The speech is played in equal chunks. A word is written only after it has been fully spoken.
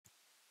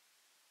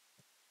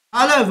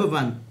Hello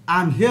everyone,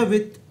 I'm here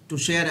with to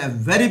share a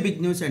very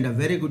big news and a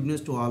very good news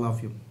to all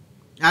of you.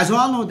 As you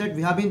all know that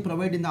we have been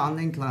providing the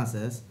online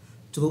classes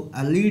to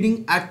a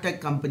leading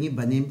edtech company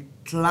by name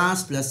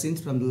Class Plus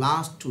since from the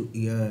last 2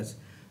 years,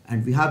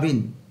 and we have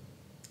been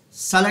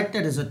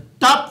selected as a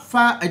top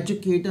 5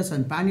 educators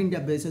on pan-India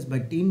basis by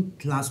Team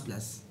Class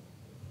Plus.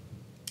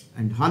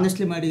 And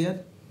honestly my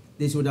dear,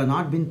 this would have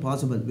not been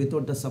possible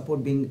without the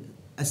support being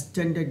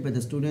extended by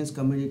the students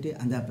community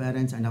and their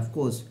parents, and of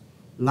course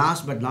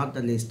last but not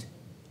the least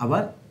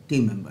our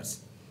team members.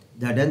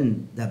 They have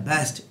done the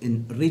best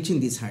in reaching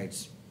these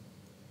heights.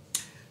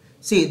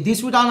 See,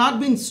 this would have not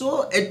been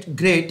so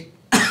great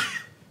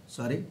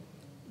sorry,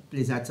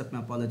 please accept my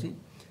apology.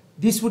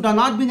 This would have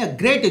not been a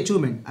great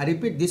achievement. I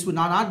repeat, this would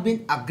have not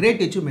been a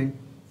great achievement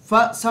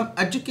for some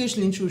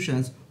educational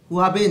institutions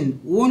who have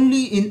been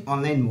only in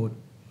online mode.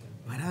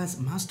 Whereas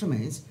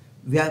masterminds,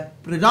 we are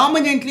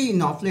predominantly in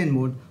offline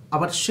mode.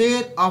 Our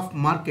share of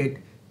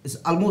market is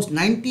almost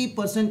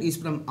 90% is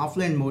from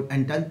offline mode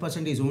and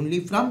 10% is only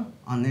from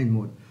online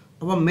mode.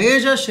 Our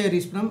major share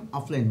is from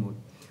offline mode.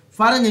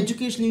 For an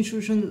educational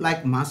institution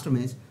like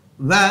masterminds,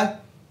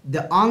 where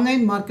the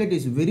online market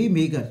is very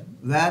meager,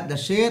 where the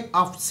share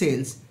of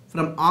sales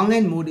from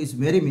online mode is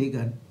very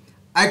meager,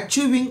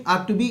 achieving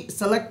or to be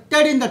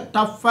selected in the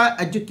top 5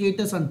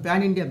 educators on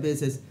pan-India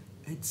basis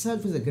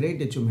itself is a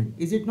great achievement,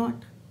 is it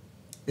not?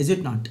 Is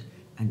it not?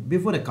 And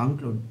before I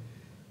conclude,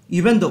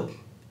 even though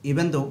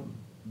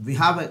we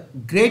have a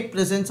great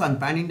presence on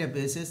pan-India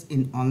basis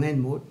in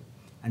online mode,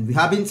 and we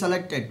have been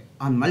selected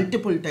on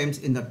multiple times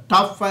in the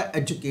top 5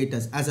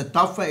 educators as a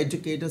top 5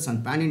 educators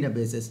on pan-India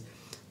basis,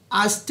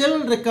 I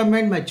still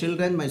recommend my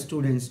children, my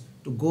students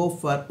to go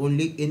for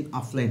only in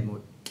offline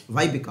mode.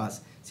 Why?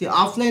 Because see,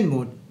 offline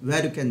mode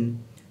where you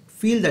can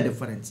feel the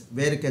difference,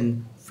 where you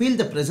can feel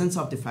the presence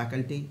of the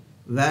faculty,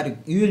 where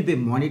you will be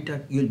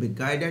monitored, you will be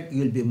guided,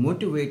 you will be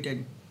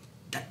motivated,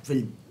 that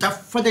will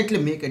definitely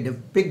make a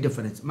big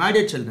difference. My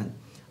dear children,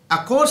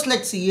 a course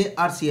like CA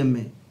or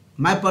CMA,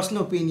 my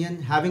personal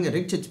opinion, having a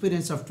rich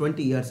experience of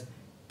 20 years,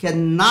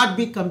 cannot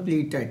be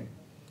completed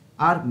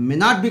or may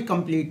not be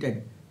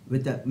completed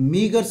with a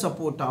meager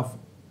support of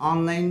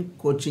online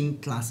coaching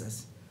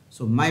classes.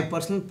 So my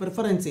personal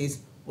preference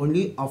is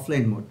only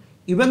offline mode.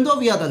 Even though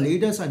we are the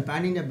leaders on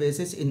pan-India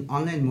basis in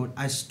online mode,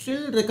 I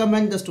still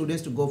recommend the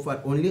students to go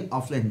for only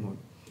offline mode.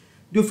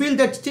 Do you feel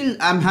that still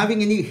I'm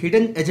having any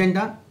hidden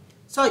agenda?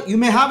 So you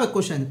may have a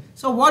question.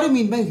 So what do you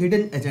mean by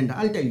hidden agenda?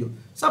 I'll tell you.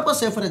 Suppose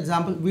say for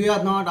example, we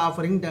are not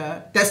offering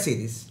the test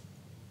series.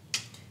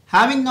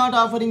 Having not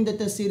offering the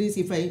test series,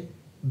 if I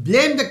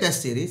blame the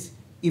test series,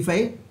 if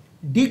I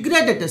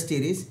degrade the test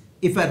series,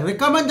 if I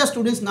recommend the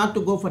students not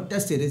to go for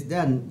test series,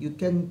 then you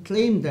can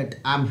claim that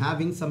I'm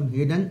having some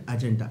hidden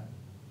agenda.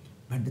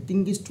 But the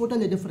thing is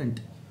totally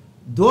different.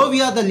 Though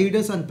we are the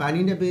leaders on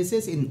pan-India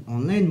basis in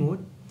online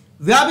mode,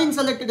 we have been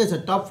selected as a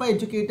top 5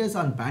 educators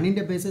on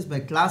pan-India basis by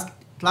Class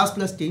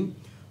Plus team,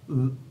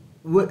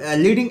 a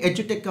leading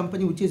edutech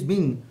company which has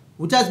been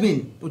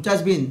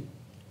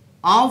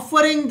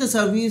offering the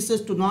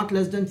services to not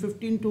less than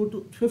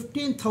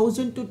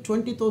 15,000 to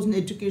 20,000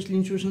 educational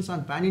institutions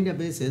on pan-India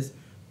basis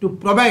to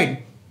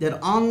provide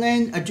their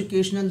online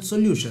educational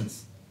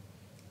solutions.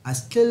 I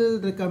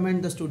still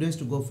recommend the students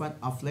to go for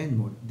offline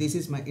mode. This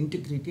is my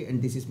integrity and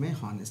this is my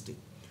honesty.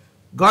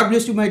 God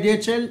bless you, my dear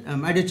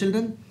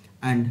children,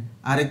 and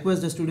I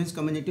request the students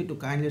community to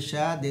kindly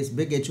share this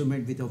big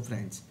achievement with your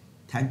friends.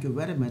 Thank you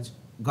very much.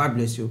 God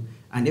bless you.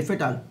 And if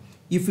at all,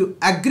 if you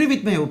agree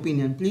with my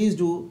opinion, please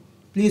do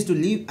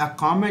leave a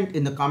comment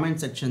in the comment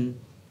section.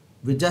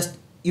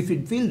 If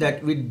you feel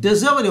that we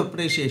deserve your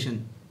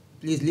appreciation,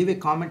 please leave a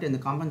comment in the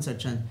comment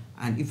section.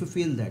 And if you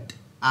feel that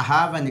I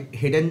have a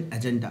hidden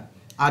agenda,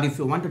 or if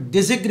you want to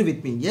disagree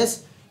with me,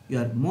 yes, you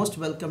are most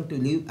welcome to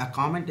leave a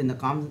comment in the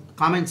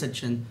comment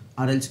section,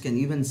 or else you can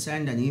even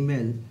send an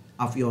email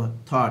of your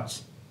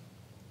thoughts.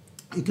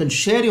 You can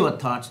share your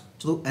thoughts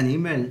through an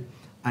email,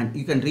 and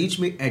you can reach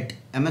me at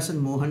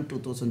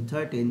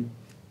msnmohan2013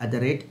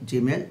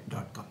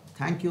 @gmail.com.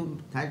 Thank you,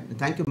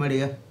 my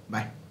dear.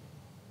 Bye.